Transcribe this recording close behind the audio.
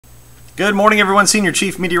Good morning, everyone. Senior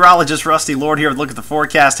Chief Meteorologist Rusty Lord here with a look at the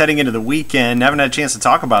forecast heading into the weekend. Haven't had a chance to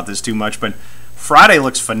talk about this too much, but Friday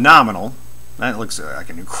looks phenomenal. That looks like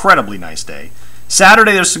an incredibly nice day.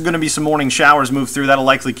 Saturday, there's going to be some morning showers move through. That'll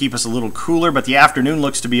likely keep us a little cooler, but the afternoon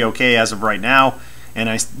looks to be okay as of right now. And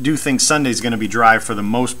I do think Sunday's going to be dry for the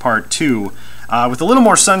most part, too, with a little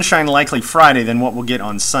more sunshine likely Friday than what we'll get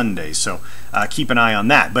on Sunday. So keep an eye on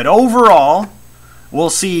that. But overall, we'll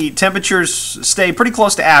see temperatures stay pretty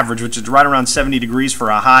close to average, which is right around 70 degrees for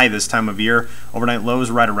a high this time of year. Overnight lows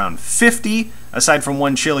right around 50, aside from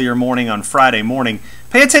one chillier morning on Friday morning.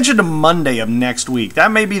 Pay attention to Monday of next week. That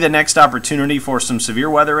may be the next opportunity for some severe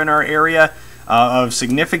weather in our area of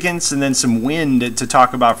significance, and then some wind to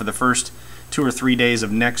talk about for the first 2 or 3 days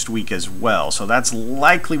of next week as well. So that's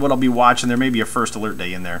likely what I'll be watching. There may be a first alert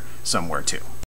day in there somewhere too.